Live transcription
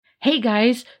Hey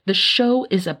guys, the show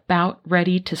is about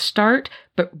ready to start,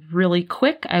 but really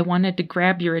quick, I wanted to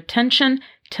grab your attention,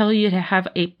 tell you to have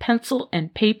a pencil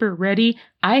and paper ready.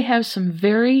 I have some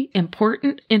very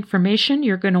important information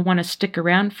you're going to want to stick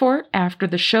around for after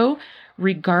the show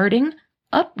regarding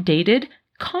updated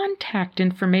contact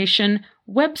information,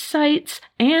 websites,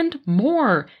 and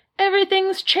more.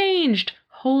 Everything's changed.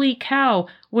 Holy cow.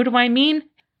 What do I mean?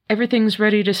 Everything's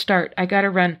ready to start. I gotta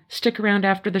run. Stick around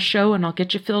after the show and I'll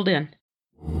get you filled in.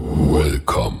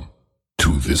 Welcome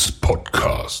to this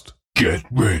podcast. Get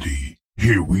ready.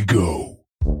 Here we go.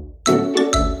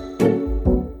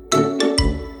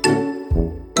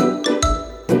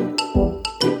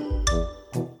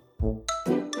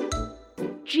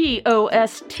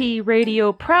 GOST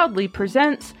Radio proudly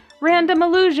presents Random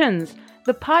Illusions,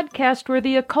 the podcast where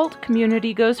the occult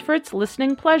community goes for its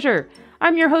listening pleasure.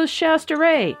 I'm your host, Shasta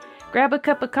Ray. Grab a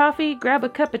cup of coffee, grab a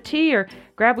cup of tea, or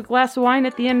grab a glass of wine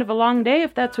at the end of a long day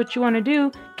if that's what you want to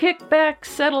do. Kick back,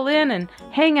 settle in, and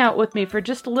hang out with me for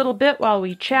just a little bit while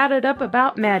we chat it up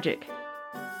about magic.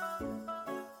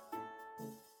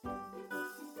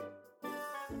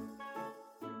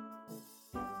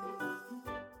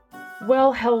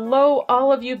 Well, hello,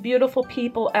 all of you beautiful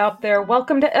people out there.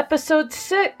 Welcome to episode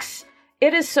 6.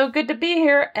 It is so good to be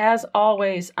here, as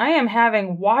always. I am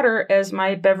having water as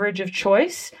my beverage of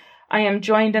choice. I am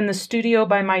joined in the studio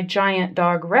by my giant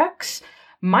dog, Rex.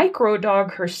 Micro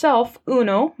dog herself,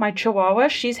 Uno, my chihuahua.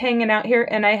 She's hanging out here,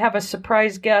 and I have a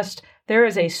surprise guest. There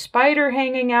is a spider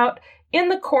hanging out in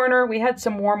the corner. We had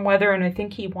some warm weather, and I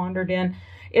think he wandered in.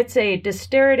 It's a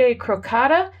Disteridae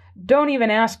crocata. Don't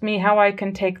even ask me how I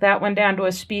can take that one down to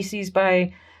a species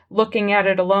by looking at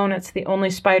it alone. It's the only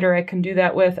spider I can do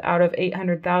that with out of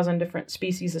 800,000 different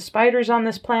species of spiders on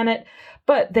this planet.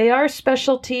 But they are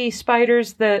specialty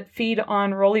spiders that feed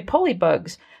on roly-poly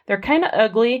bugs. They're kind of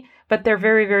ugly, but they're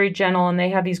very, very gentle, and they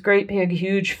have these great big,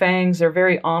 huge fangs. They're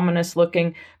very ominous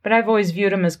looking, but I've always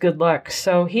viewed them as good luck.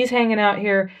 So he's hanging out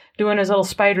here doing his little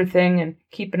spider thing and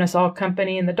keeping us all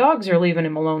company, and the dogs are leaving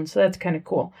him alone, so that's kind of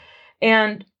cool.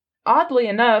 And oddly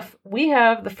enough, we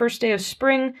have the first day of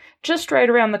spring just right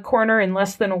around the corner in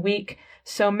less than a week.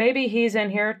 So maybe he's in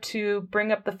here to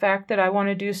bring up the fact that I want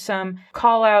to do some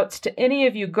call outs to any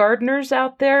of you gardeners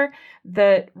out there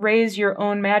that raise your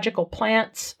own magical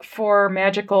plants for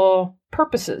magical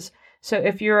purposes. So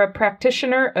if you're a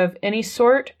practitioner of any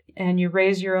sort and you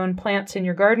raise your own plants in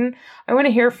your garden, I want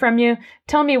to hear from you.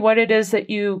 Tell me what it is that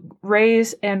you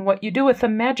raise and what you do with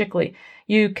them magically.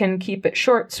 You can keep it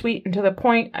short, sweet, and to the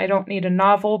point. I don't need a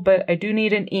novel, but I do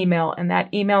need an email, and that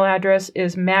email address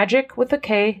is magic with a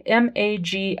K,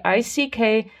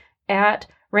 MAGICK, at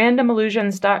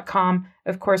randomillusions.com.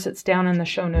 Of course, it's down in the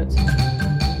show notes.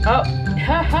 Oh,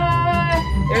 haha!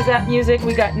 There's that music.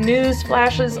 We got news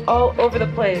flashes all over the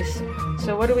place.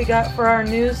 So what do we got for our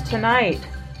news tonight?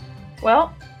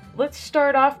 Well, let's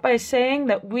start off by saying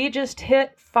that we just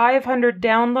hit 500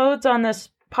 downloads on this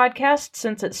podcast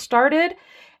since it started,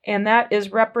 and that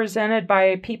is represented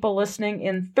by people listening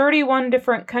in 31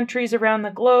 different countries around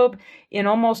the globe in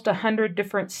almost 100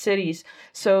 different cities.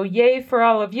 So yay for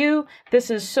all of you. This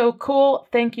is so cool.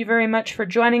 Thank you very much for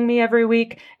joining me every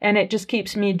week, and it just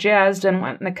keeps me jazzed and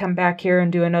wanting to come back here and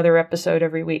do another episode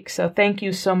every week. So thank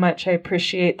you so much. I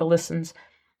appreciate the listens.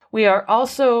 We are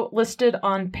also listed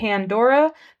on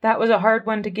Pandora. That was a hard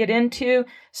one to get into,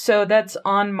 so that's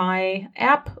on my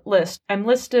app list. I'm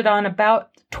listed on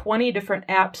about 20 different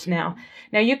apps now.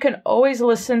 Now, you can always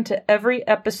listen to every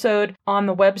episode on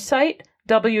the website,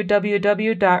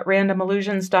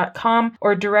 www.randomillusions.com,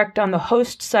 or direct on the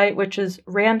host site, which is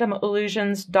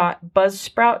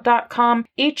randomillusions.buzzsprout.com.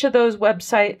 Each of those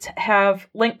websites have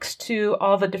links to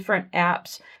all the different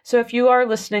apps. So if you are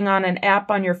listening on an app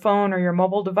on your phone or your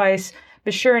mobile device, be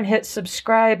sure and hit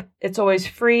subscribe. It's always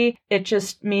free. It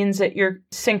just means that you're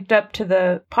synced up to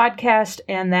the podcast,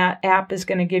 and that app is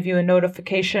going to give you a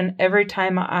notification every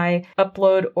time I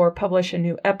upload or publish a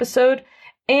new episode.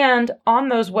 And on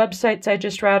those websites I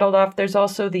just rattled off, there's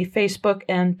also the Facebook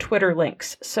and Twitter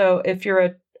links. So if you're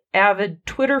an avid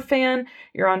Twitter fan,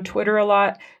 you're on Twitter a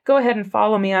lot, go ahead and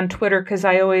follow me on Twitter, because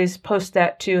I always post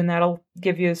that too, and that'll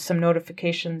give you some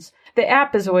notifications. The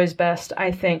app is always best,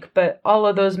 I think, but all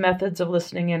of those methods of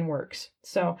listening in works.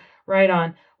 So right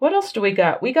on. What else do we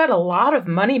got? We got a lot of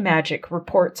money magic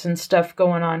reports and stuff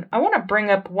going on. I want to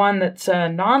bring up one that's a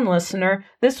non-listener.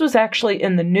 This was actually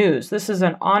in the news. This is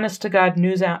an honest-to-God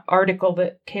news article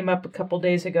that came up a couple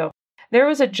days ago. There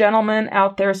was a gentleman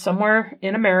out there somewhere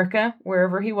in America,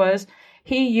 wherever he was.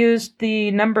 He used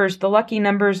the numbers, the lucky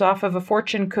numbers off of a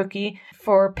fortune cookie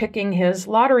for picking his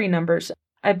lottery numbers.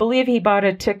 I believe he bought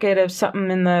a ticket of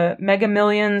something in the Mega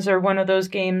Millions or one of those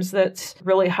games that's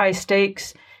really high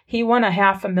stakes. He won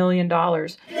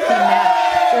 $500,000. He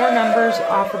matched 4 numbers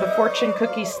off of the fortune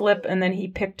cookie slip, and then he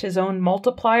picked his own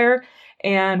multiplier.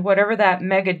 And whatever that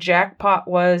mega jackpot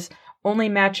was, only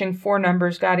matching 4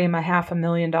 numbers got him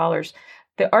 $500,000.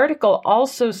 The article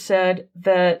also said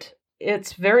that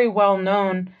it's very well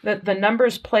known that the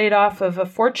numbers played off of a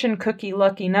fortune cookie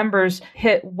lucky numbers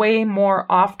hit way more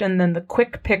often than the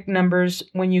quick pick numbers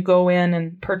when you go in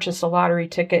and purchase a lottery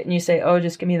ticket and you say, oh,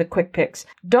 just give me the quick picks.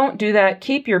 Don't do that.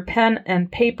 Keep your pen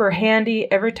and paper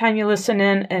handy every time you listen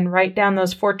in and write down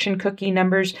those fortune cookie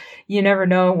numbers. You never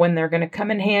know when they're going to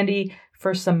come in handy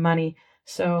for some money.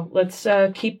 So let's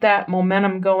keep that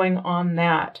momentum going on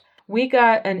that. We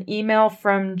got an email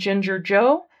from Ginger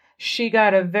Joe. She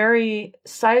got a very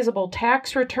sizable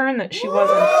tax return that she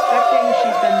wasn't expecting.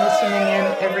 She's been listening in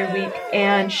every week,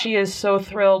 and she is so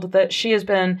thrilled that she has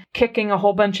been kicking a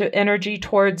whole bunch of energy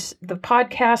towards the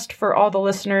podcast for all the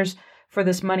listeners for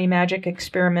this Money Magic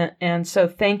experiment. And so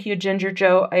thank you, Ginger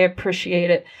Joe. I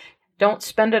appreciate it. Don't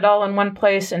spend it all in one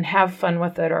place and have fun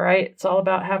with it, all right? It's all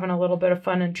about having a little bit of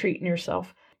fun and treating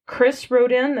yourself. Chris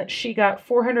wrote in that she got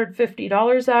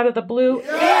 $450 out of the blue and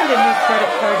a new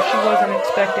credit card she wasn't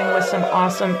expecting with some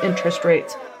awesome interest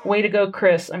rates. Way to go,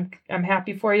 Chris. I'm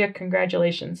happy for you.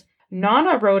 Congratulations.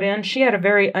 Nana wrote in. She had a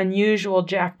very unusual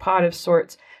jackpot of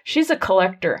sorts. She's a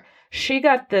collector. She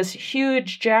got this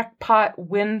huge jackpot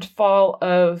windfall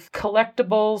of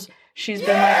collectibles. She's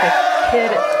been like a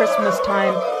kid at Christmas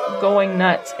time going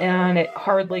nuts, and it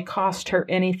hardly cost her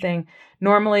anything.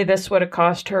 Normally, this would have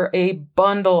cost her a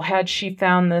bundle had she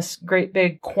found this great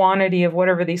big quantity of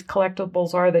whatever these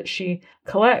collectibles are that she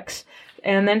collects.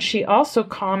 And then she also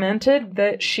commented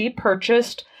that she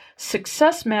purchased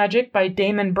Success Magic by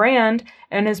Damon Brand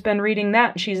and has been reading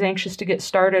that, and she's anxious to get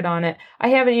started on it. I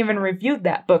haven't even reviewed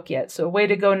that book yet, so way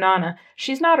to go, Nana.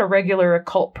 She's not a regular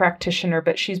occult practitioner,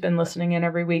 but she's been listening in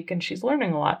every week, and she's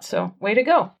learning a lot, so way to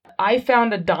go. I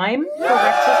found a dime for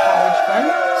Rex's college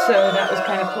fund, so that was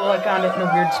kind of cool. I found it in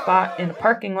a weird spot in a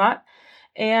parking lot.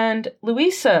 And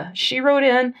Louisa, she wrote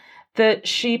in that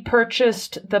she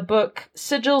purchased the book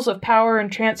Sigils of Power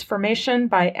and Transformation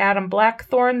by Adam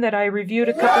Blackthorne that I reviewed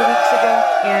a couple weeks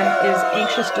ago and is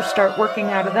anxious to start working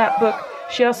out of that book.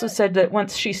 She also said that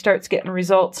once she starts getting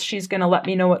results, she's going to let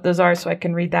me know what those are so I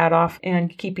can read that off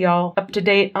and keep you all up to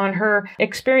date on her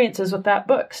experiences with that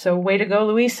book. So way to go,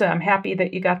 Louisa. I'm happy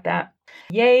that you got that.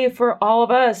 Yay for all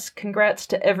of us. Congrats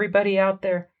to everybody out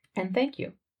there. And thank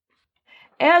you.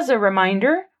 As a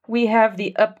reminder, we have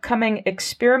the upcoming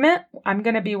experiment. I'm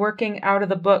going to be working out of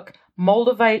the book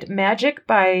Moldavite Magic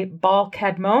by Bal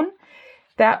Cadmon.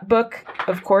 That book,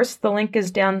 of course, the link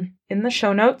is down in the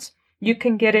show notes. You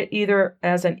can get it either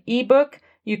as an ebook,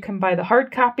 you can buy the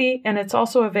hard copy, and it's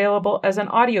also available as an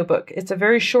audiobook. It's a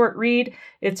very short read.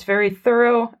 It's very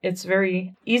thorough. It's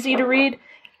very easy to read.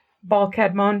 Bal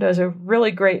Cadmon does a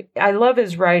really great, I love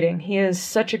his writing. He is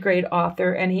such a great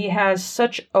author, and he has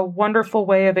such a wonderful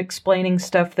way of explaining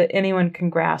stuff that anyone can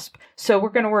grasp. So we're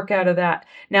going to work out of that.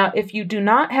 Now, if you do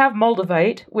not have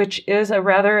Moldavite, which is a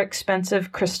rather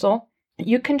expensive crystal,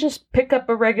 you can just pick up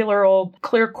a regular old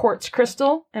clear quartz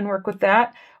crystal and work with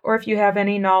that. Or if you have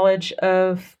any knowledge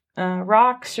of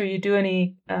rocks, or you do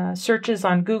any searches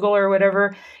on Google or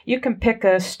whatever, you can pick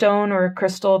a stone or a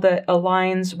crystal that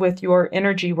aligns with your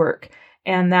energy work,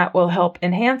 and that will help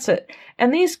enhance it.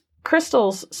 And these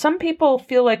crystals, some people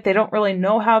feel like they don't really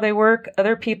know how they work.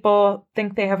 Other people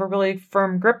think they have a really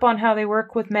firm grip on how they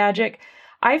work with magic.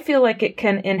 I feel like it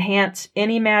can enhance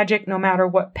any magic no matter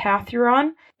what path you're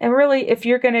on. And really, if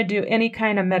you're going to do any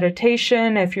kind of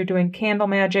meditation, if you're doing candle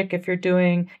magic, if you're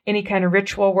doing any kind of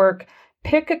ritual work,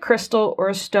 pick a crystal or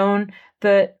a stone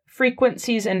that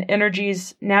frequencies and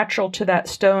energies natural to that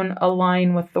stone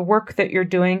align with the work that you're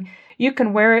doing. You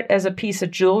can wear it as a piece of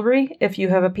jewelry. If you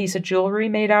have a piece of jewelry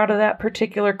made out of that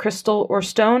particular crystal or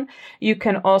stone, you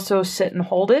can also sit and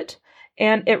hold it.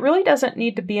 And it really doesn't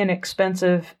need to be an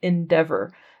expensive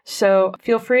endeavor. So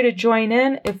feel free to join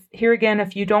in.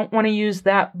 If you don't want to use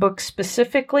that book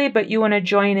specifically, but you want to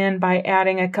join in by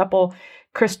adding a couple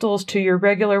crystals to your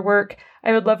regular work,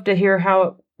 I would love to hear how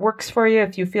it works for you.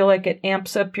 If you feel like it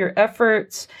amps up your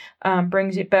efforts,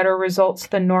 brings you better results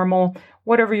than normal,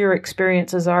 whatever your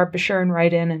experiences are, be sure and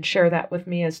write in and share that with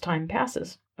me as time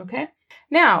passes. Okay?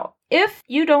 Now, if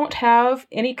you don't have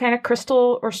any kind of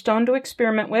crystal or stone to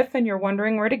experiment with and you're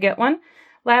wondering where to get one,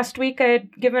 last week I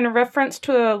had given a reference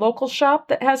to a local shop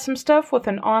that has some stuff with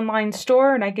an online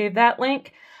store, and I gave that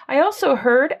link. I also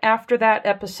heard after that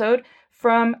episode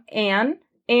from Anne.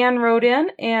 Anne wrote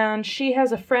in, and she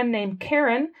has a friend named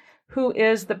Karen who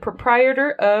is the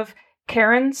proprietor of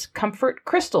Karen's Comfort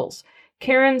Crystals.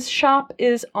 Karen's shop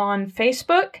is on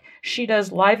Facebook. She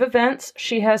does live events.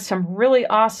 She has some really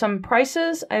awesome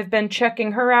prices. I've been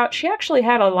checking her out. She actually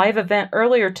had a live event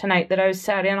earlier tonight that I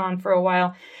sat in on for a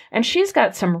while, and she's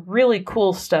got some really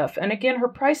cool stuff. And again, her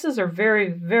prices are very,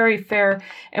 very fair.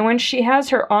 And when she has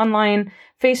her online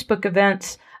Facebook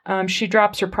events, she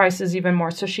drops her prices even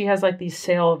more. So she has like these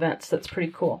sale events. That's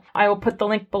pretty cool. I will put the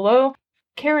link below.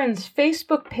 Karen's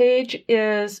Facebook page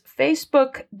is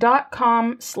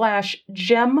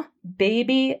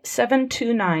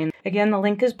facebook.com/gembaby729. Again, the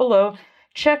link is below.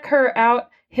 Check her out.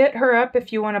 Hit her up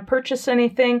if you want to purchase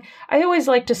anything. I always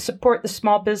like to support the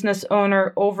small business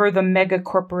owner over the mega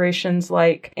corporations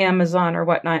like Amazon or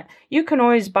whatnot. You can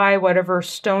always buy whatever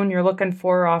stone you're looking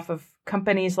for off of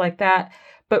companies like that,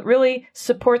 but really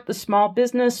support the small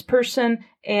business person.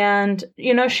 And,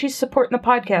 she's supporting the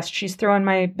podcast. She's throwing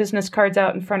my business cards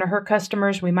out in front of her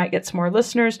customers. We might get some more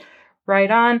listeners. Right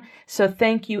on. So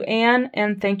thank you, Anne,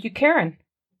 and thank you, Karen.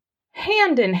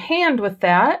 Hand in hand with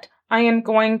that, I am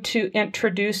going to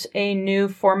introduce a new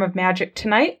form of magic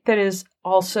tonight that is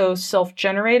also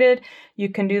self-generated. You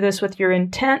can do this with your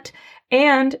intent,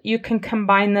 and you can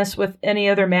combine this with any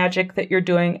other magic that you're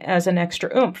doing as an extra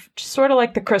oomph, sort of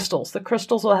like the crystals. The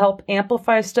crystals will help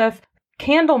amplify stuff.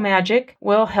 Candle magic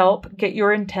will help get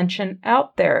your intention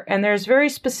out there, and there's very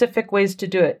specific ways to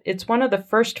do it. It's one of the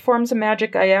first forms of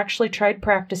magic I actually tried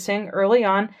practicing early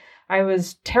on. I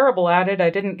was terrible at it.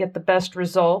 I didn't get the best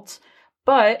results,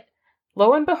 but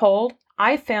lo and behold,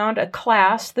 I found a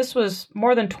class. This was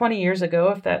more than 20 years ago,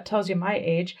 if that tells you my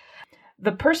age.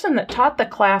 The person that taught the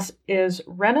class is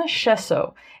Rena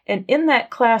Shesso, and in that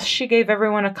class, she gave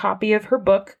everyone a copy of her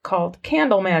book called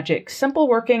Candle Magic, Simple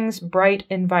Workings, Bright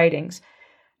Invitings.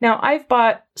 Now, I've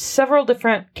bought several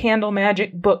different candle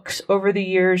magic books over the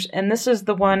years, and this is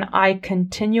the one I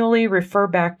continually refer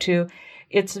back to.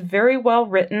 It's very well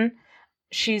written.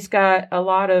 She's got a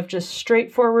lot of just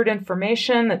straightforward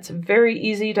information that's very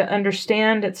easy to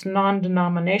understand. It's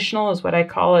non-denominational is what I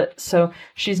call it. So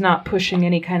she's not pushing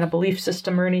any kind of belief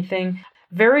system or anything.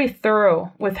 Very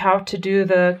thorough with how to do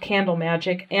the candle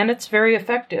magic, and it's very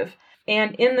effective.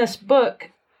 And in this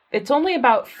book, it's only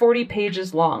about 40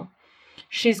 pages long.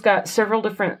 She's got several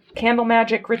different candle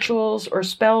magic rituals or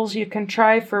spells you can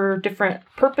try for different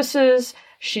purposes.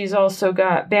 She's also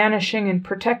got banishing and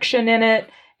protection in it,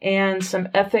 and some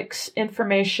ethics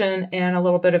information and a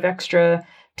little bit of extra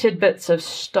tidbits of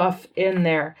stuff in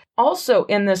there. Also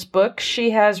in this book,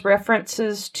 she has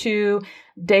references to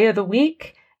day of the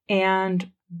week and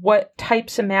what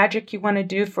types of magic you want to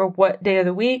do for what day of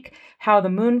the week, how the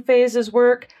moon phases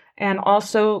work, and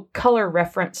also color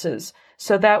references.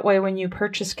 So that way when you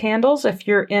purchase candles, if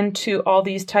you're into all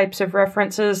these types of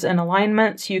references and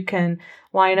alignments, you can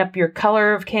line up your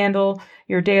color of candle,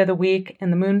 your day of the week,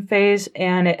 and the moon phase,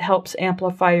 and it helps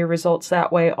amplify your results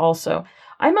that way also.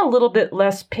 I'm a little bit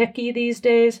less picky these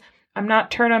days. I'm not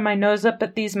turning my nose up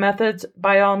at these methods.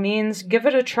 By all means, give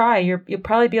it a try. You'll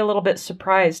probably be a little bit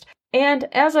surprised. And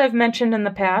as I've mentioned in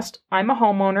the past, I'm a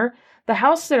homeowner. The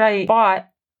house that I bought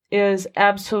is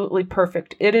absolutely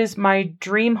perfect. It is my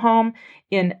dream home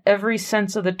in every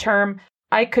sense of the term.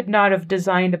 I could not have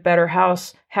designed a better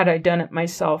house had I done it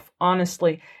myself,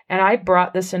 honestly. And I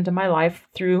brought this into my life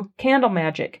through candle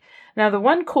magic. Now, the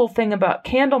one cool thing about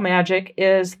candle magic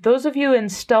is those of you in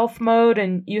stealth mode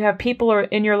and you have people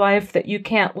in your life that you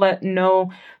can't let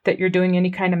know that you're doing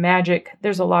any kind of magic.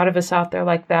 There's a lot of us out there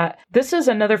like that. This is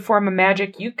another form of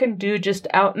magic you can do just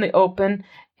out in the open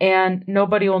and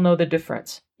nobody will know the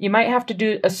difference. You might have to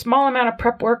do a small amount of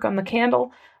prep work on the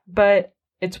candle, but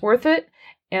it's worth it.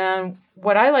 And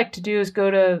what I like to do is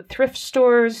go to thrift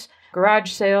stores,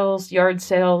 garage sales, yard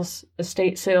sales,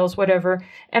 estate sales, whatever.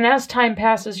 And as time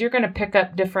passes, you're going to pick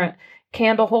up different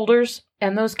candle holders.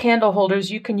 And those candle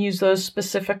holders, you can use those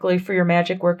specifically for your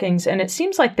magic workings. And it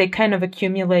seems like they kind of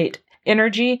accumulate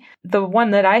energy. The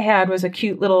one that I had was a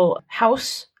cute little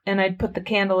house, and I'd put the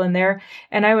candle in there,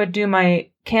 and I would do my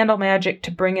candle magic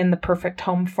to bring in the perfect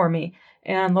home for me.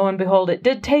 And lo and behold, it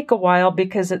did take a while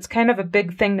because it's kind of a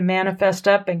big thing to manifest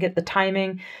up and get the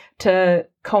timing to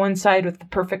coincide with the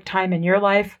perfect time in your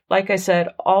life. Like I said,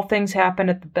 all things happen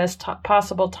at the best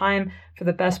possible time for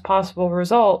the best possible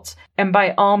results. And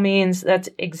by all means, that's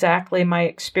exactly my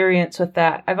experience with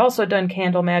that. I've also done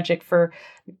candle magic for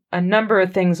a number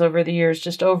of things over the years,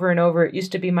 just over and over. It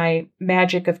used to be my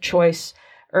magic of choice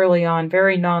early on,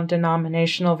 very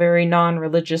non-denominational, very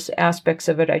non-religious aspects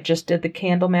of it. I just did the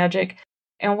candle magic.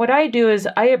 And what I do is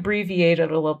I abbreviate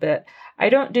it a little bit. I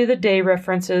don't do the day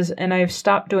references, and I've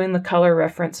stopped doing the color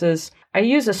references. I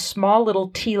use a small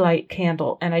little tea light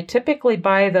candle, and I typically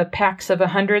buy the packs of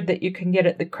 100 that you can get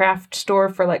at the craft store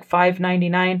for like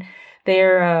 $5.99.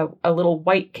 They're a little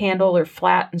white candle. They're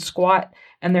flat and squat,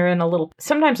 and they're in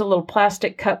sometimes a little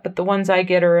plastic cup, but the ones I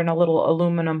get are in a little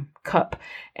aluminum cup,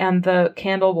 and the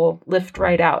candle will lift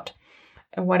right out.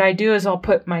 And what I do is I'll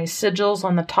put my sigils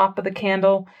on the top of the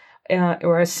candle,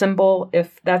 or a symbol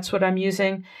if that's what I'm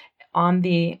using. On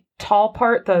the tall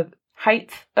part, the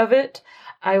height of it,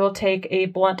 I will take a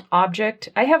blunt object.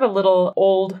 I have a little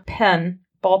old pen,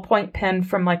 ballpoint pen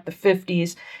from like the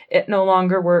 50s. It no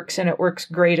longer works, and it works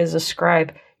great as a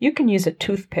scribe. You can use a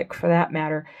toothpick for that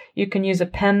matter. You can use a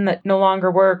pen that no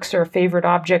longer works, or a favorite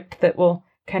object that will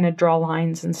kind of draw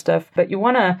lines and stuff. But you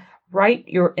want to write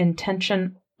your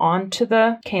intention onto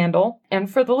the candle. And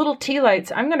for the little tea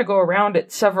lights, I'm going to go around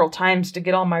it several times to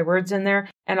get all my words in there.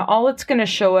 And all it's going to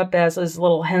show up as is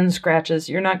little hen scratches.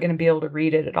 You're not going to be able to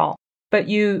read it at all. But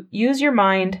you use your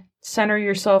mind, center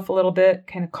yourself a little bit,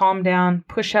 kind of calm down,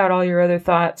 push out all your other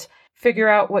thoughts, figure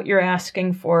out what you're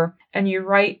asking for, and you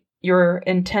write your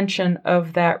intention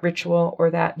of that ritual or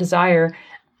that desire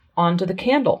onto the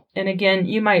candle. And again,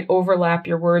 you might overlap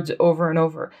your words over and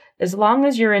over. As long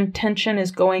as your intention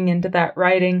is going into that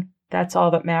writing, that's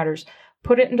all that matters.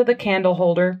 Put it into the candle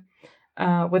holder.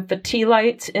 With the tea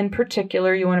lights in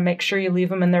particular, you want to make sure you leave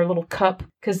them in their little cup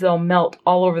because they'll melt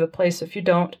all over the place if you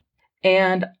don't.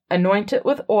 And anoint it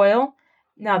with oil.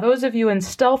 Now, those of you in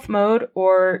stealth mode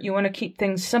or you want to keep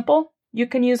things simple, you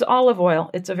can use olive oil.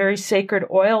 It's a very sacred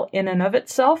oil in and of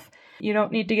itself. You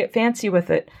don't need to get fancy with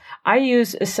it. I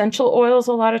use essential oils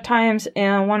a lot of times,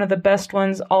 and one of the best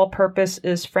ones, all-purpose,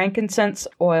 is frankincense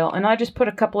oil, and I just put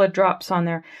a couple of drops on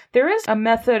there. There is a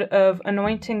method of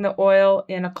anointing the oil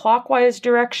in a clockwise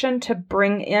direction to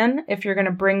bring in, if you're going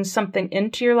to bring something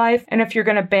into your life, and if you're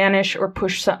going to banish or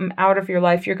push something out of your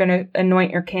life, you're going to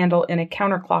anoint your candle in a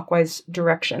counterclockwise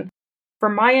direction. For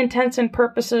my intents and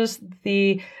purposes,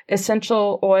 the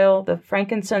essential oil, the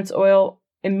frankincense oil,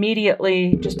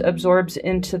 immediately just absorbs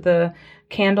into the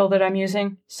candle that I'm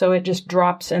using. So it just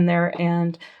drops in there,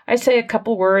 and I say a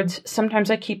couple words.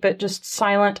 Sometimes I keep it just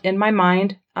silent in my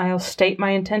mind. I'll state my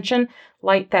intention,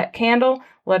 light that candle,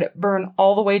 let it burn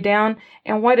all the way down.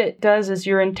 And what it does is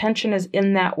your intention is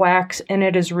in that wax, and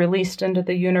it is released into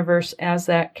the universe as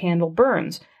that candle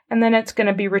burns. And then it's going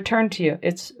to be returned to you.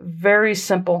 It's very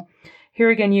simple. Here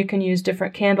again, you can use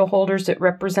different candle holders that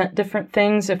represent different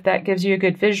things if that gives you a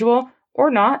good visual, or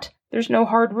not. There's no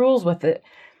hard rules with it.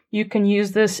 You can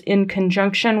use this in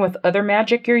conjunction with other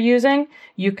magic you're using.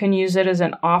 You can use it as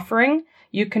an offering.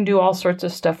 You can do all sorts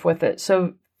of stuff with it.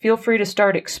 So feel free to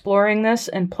start exploring this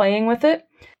and playing with it.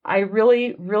 I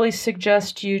really, really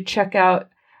suggest you check out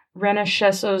Rena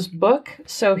Shesso's book.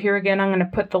 So here again, I'm going to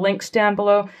put the links down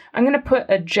below. I'm going to put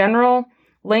a general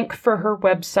link for her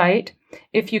website.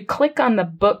 If you click on the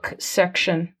book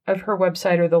section of her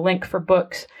website, or the link for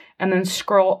books, and then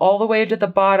scroll all the way to the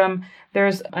bottom,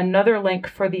 there's another link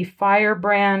for the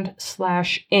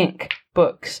Firebrand/Ink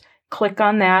books. Click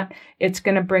on that. It's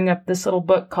going to bring up this little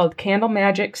book called Candle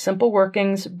Magic, Simple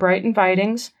Workings, Bright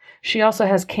Invitings. She also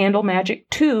has Candle Magic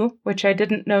 2, which I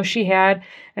didn't know she had,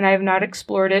 and I have not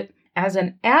explored it. As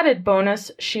an added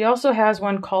bonus, she also has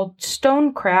one called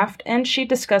Stonecraft, and she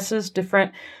discusses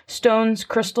different stones,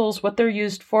 crystals, what they're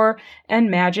used for,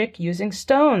 and magic using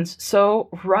stones. So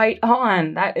right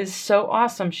on. That is so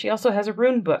awesome. She also has a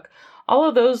rune book. All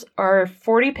of those are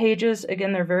 40 pages.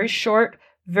 Again, they're very short,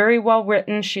 very well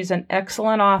written. She's an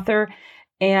excellent author,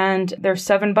 and they're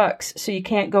 $7, so you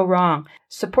can't go wrong.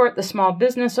 Support the small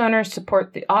business owners,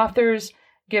 support the authors,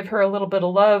 give her a little bit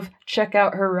of love, check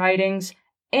out her writings.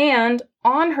 And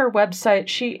on her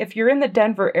website, if you're in the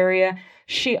Denver area,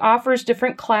 she offers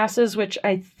different classes, which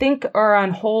I think are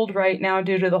on hold right now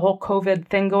due to the whole COVID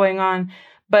thing going on.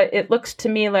 But it looks to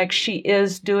me like she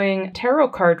is doing tarot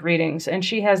card readings, and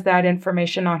she has that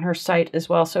information on her site as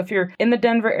well. So if you're in the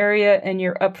Denver area and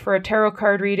you're up for a tarot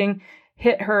card reading,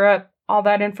 hit her up. All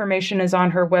that information is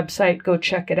on her website. Go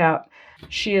check it out.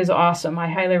 She is awesome. I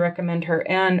highly recommend her.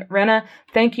 And Rena,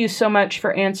 thank you so much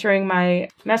for answering my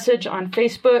message on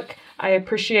Facebook. I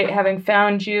appreciate having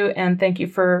found you, and thank you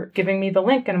for giving me the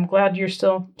link, and I'm glad you're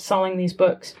still selling these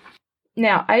books.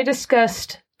 Now, I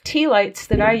discussed tea lights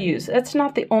that I use. That's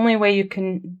not the only way you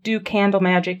can do candle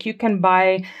magic. You can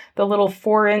buy the little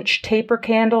 4-inch taper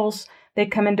candles. They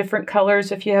come in different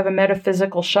colors. If you have a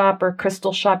metaphysical shop or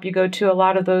crystal shop you go to, a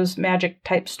lot of those magic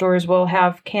type stores will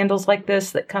have candles like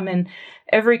this that come in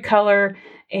every color.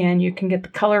 and you can get the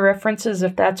color references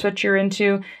if that's what you're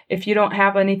into. If you don't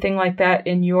have anything like that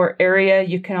in your area,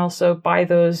 you can also buy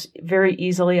those very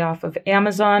easily off of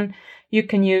Amazon. You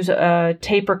can use a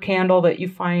taper candle that you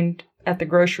find at the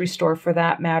grocery store for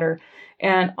that matter.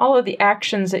 And all of the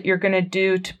actions that you're going to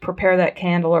do to prepare that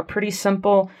candle are pretty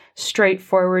simple,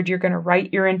 straightforward. You're going to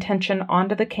write your intention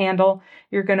onto the candle.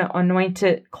 You're going to anoint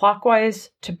it clockwise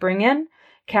to bring in,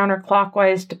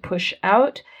 counterclockwise to push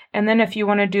out. And then if you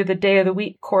want to do the day of the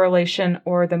week correlation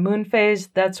or the moon phase,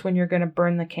 that's when you're going to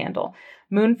burn the candle.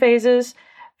 Moon phases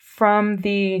from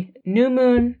the new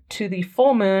moon to the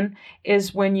full moon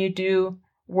is when you do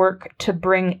work to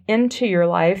bring into your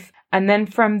life. And then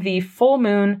from the full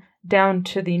moon down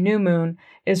to the new moon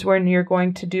is when you're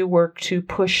going to do work to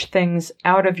push things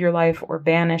out of your life or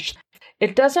banish.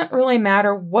 It doesn't really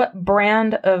matter what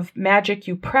brand of magic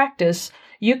you practice.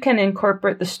 You can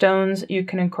incorporate the stones, you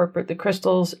can incorporate the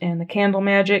crystals and the candle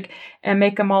magic and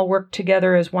make them all work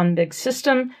together as one big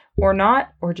system or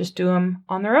not, or just do them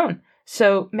on their own.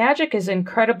 So magic is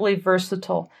incredibly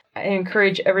versatile. I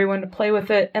encourage everyone to play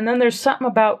with it. And then there's something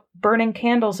about burning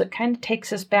candles that kind of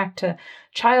takes us back to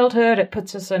childhood. It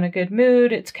puts us in a good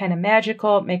mood. It's kind of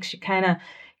magical. It makes you kind of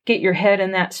get your head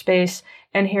in that space.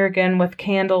 And here again with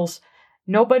candles,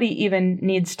 nobody even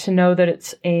needs to know that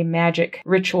it's a magic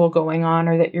ritual going on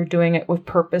or that you're doing it with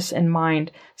purpose in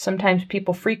mind. Sometimes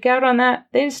people freak out on that.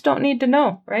 They just don't need to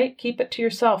know, right? Keep it to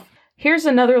yourself. Here's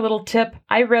another little tip.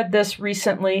 I read this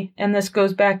recently, and this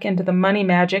goes back into the money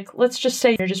magic. Let's just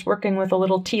say you're just working with a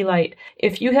little tea light.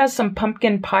 If you have some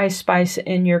pumpkin pie spice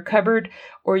in your cupboard,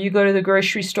 or you go to the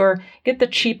grocery store, get the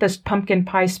cheapest pumpkin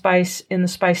pie spice in the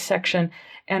spice section.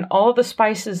 And all the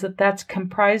spices that that's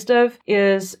comprised of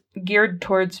is geared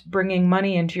towards bringing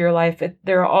money into your life.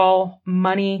 They're all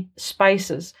money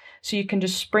spices. So you can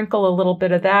just sprinkle a little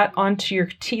bit of that onto your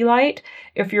tea light.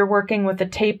 If you're working with a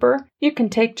taper, you can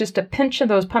take just a pinch of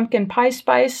those pumpkin pie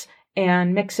spice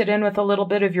and mix it in with a little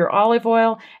bit of your olive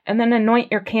oil and then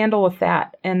anoint your candle with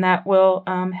that. And that will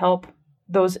help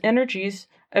those energies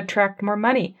attract more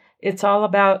money. It's all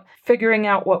about figuring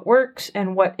out what works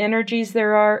and what energies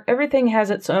there are. Everything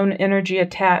has its own energy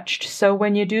attached. So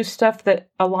when you do stuff that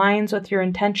aligns with your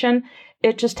intention,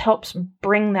 it just helps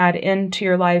bring that into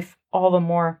your life all the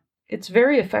more. It's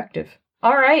very effective.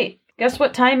 All right, guess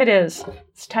what time it is?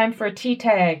 It's time for a tea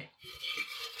tag.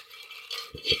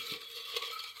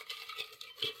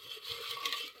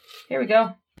 Here we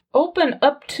go. Open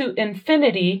up to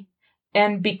infinity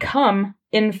and become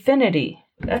infinity.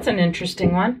 That's an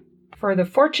interesting one. For the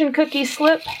fortune cookie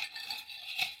slip,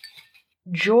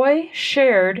 joy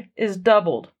shared is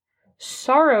doubled.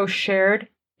 Sorrow shared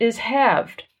is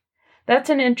halved. That's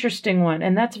an interesting one,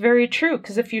 and that's very true,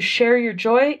 because if you share your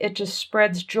joy, it just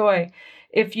spreads joy.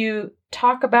 If you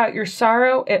talk about your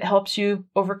sorrow, it helps you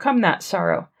overcome that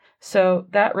sorrow. So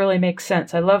that really makes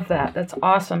sense. I love that. That's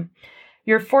awesome.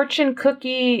 Your fortune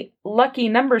cookie lucky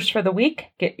numbers for the week.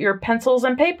 Get your pencils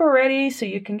and paper ready so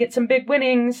you can get some big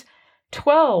winnings.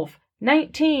 12,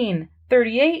 19,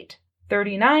 38,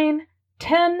 39,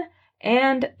 10,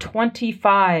 and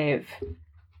 25.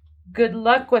 Good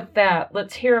luck with that.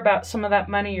 Let's hear about some of that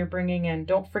money you're bringing in.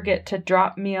 Don't forget to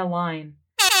drop me a line.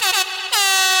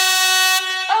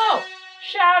 Oh,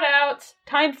 shout outs.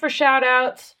 Time for shout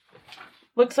outs.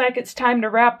 Looks like it's time to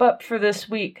wrap up for this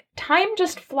week. Time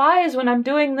just flies when I'm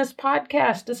doing this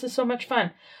podcast. This is so much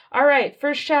fun. All right,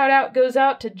 first shout out goes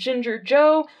out to Ginger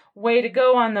Joe. Way to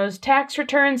go on those tax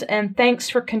returns, and thanks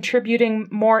for contributing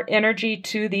more energy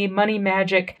to the money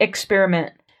magic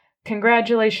experiment.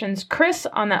 Congratulations, Chris,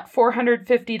 on that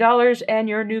 $450 and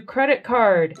your new credit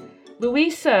card.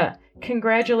 Louisa,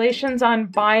 congratulations on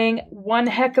buying one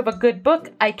heck of a good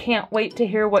book. I can't wait to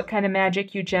hear what kind of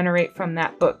magic you generate from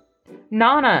that book.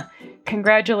 Nana,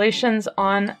 congratulations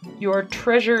on your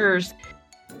treasures.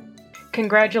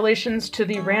 Congratulations to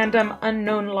the random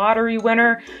unknown lottery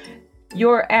winner.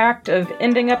 Your act of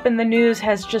ending up in the news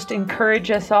has just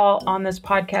encouraged us all on this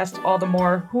podcast all the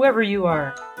more, whoever you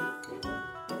are.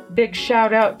 Big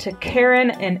shout out to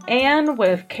Karen and Anne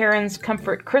with Karen's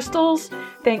Comfort Crystals.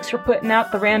 Thanks for putting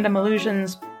out the Random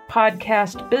Illusions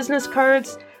podcast business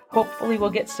cards. Hopefully we'll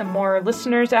get some more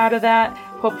listeners out of that.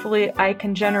 Hopefully I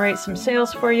can generate some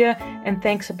sales for you. And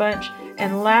thanks a bunch.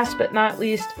 And last but not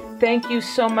least, thank you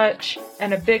so much.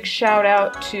 And a big shout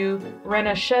out to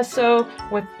Rena Shesso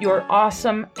with your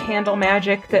awesome candle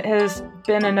magic that has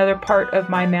been another part of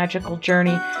my magical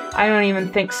journey. I don't even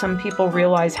think some people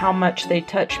realize how much they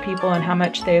touch people and how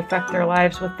much they affect their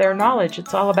lives with their knowledge.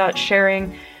 It's all about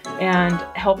sharing and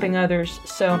helping others.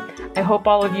 So I hope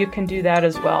all of you can do that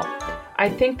as well. I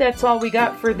think that's all we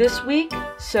got for this week.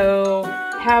 So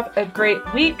Have a great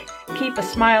week. Keep a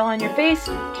smile on your face.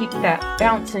 Keep that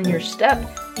bounce in your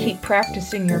step. Keep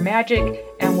practicing your magic,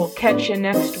 and we'll catch you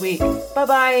next week.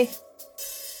 Bye-bye.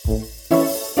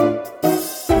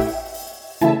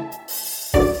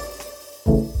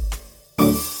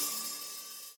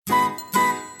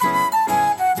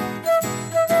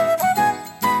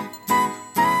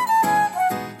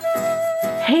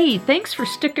 Hey, thanks for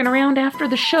sticking around after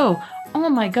the show. Oh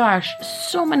my gosh,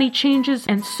 so many changes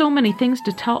and so many things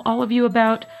to tell all of you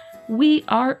about. We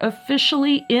are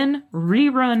officially in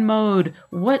rerun mode.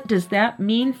 What does that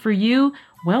mean for you?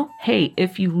 Well, hey,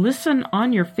 if you listen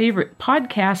on your favorite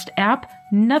podcast app,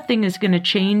 nothing is going to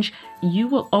change. You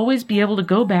will always be able to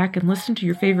go back and listen to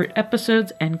your favorite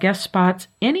episodes and guest spots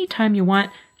anytime you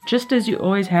want, just as you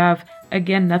always have.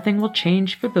 Again, nothing will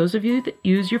change for those of you that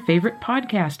use your favorite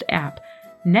podcast app.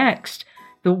 Next,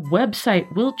 the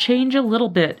website will change a little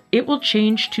bit. It will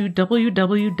change to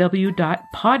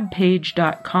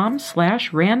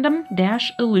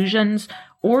www.podpage.com/random-illusions,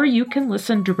 or you can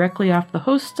listen directly off the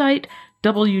host site,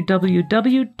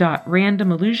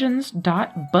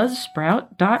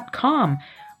 www.randomillusions.buzzsprout.com.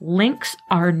 Links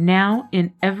are now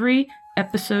in every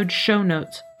episode show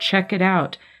notes. Check it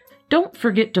out. Don't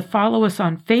forget to follow us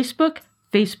on Facebook,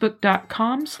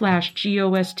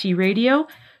 facebook.com/GOSTradio,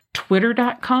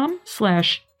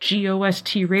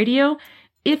 twitter.com/GOSTradio.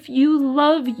 If you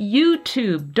love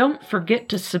YouTube, don't forget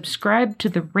to subscribe to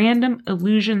the Random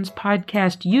Illusions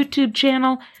Podcast YouTube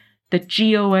channel, the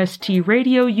GOST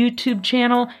Radio YouTube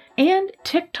channel, and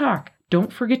TikTok.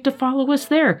 Don't forget to follow us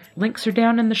there. Links are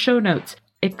down in the show notes.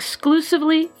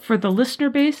 Exclusively for the listener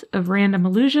base of Random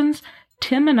Illusions,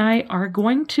 Tim and I are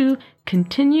going to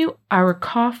continue our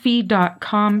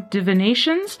Ko-fi.com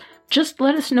divinations. Just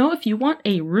let us know if you want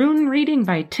a rune reading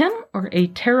by Tim or a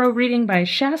tarot reading by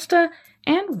Shasta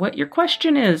and what your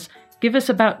question is. Give us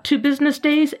about 2 business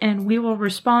days and we will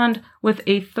respond with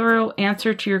a thorough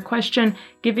answer to your question,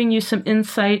 giving you some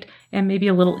insight and maybe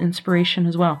a little inspiration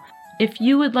as well. If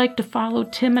you would like to follow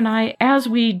Tim and I as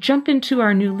we jump into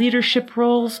our new leadership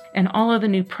roles and all of the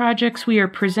new projects we are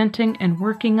presenting and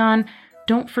working on,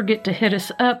 don't forget to hit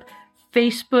us up.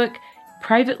 Facebook,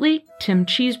 privately, Tim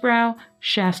Cheesebrow,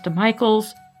 Shasta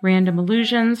Michaels, Random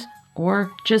Illusions,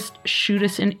 or just shoot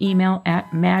us an email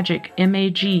at magic,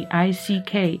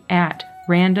 MAGICK,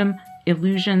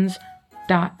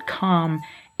 @randomillusions.com.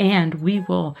 And we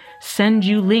will send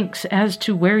you links as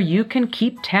to where you can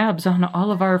keep tabs on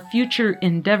all of our future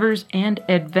endeavors and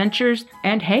adventures.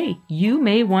 And hey, you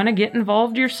may want to get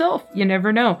involved yourself. You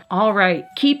never know. All right,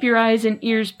 keep your eyes and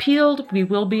ears peeled. We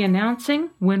will be announcing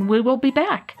when we will be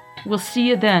back. We'll see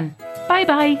you then.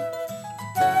 Bye-bye.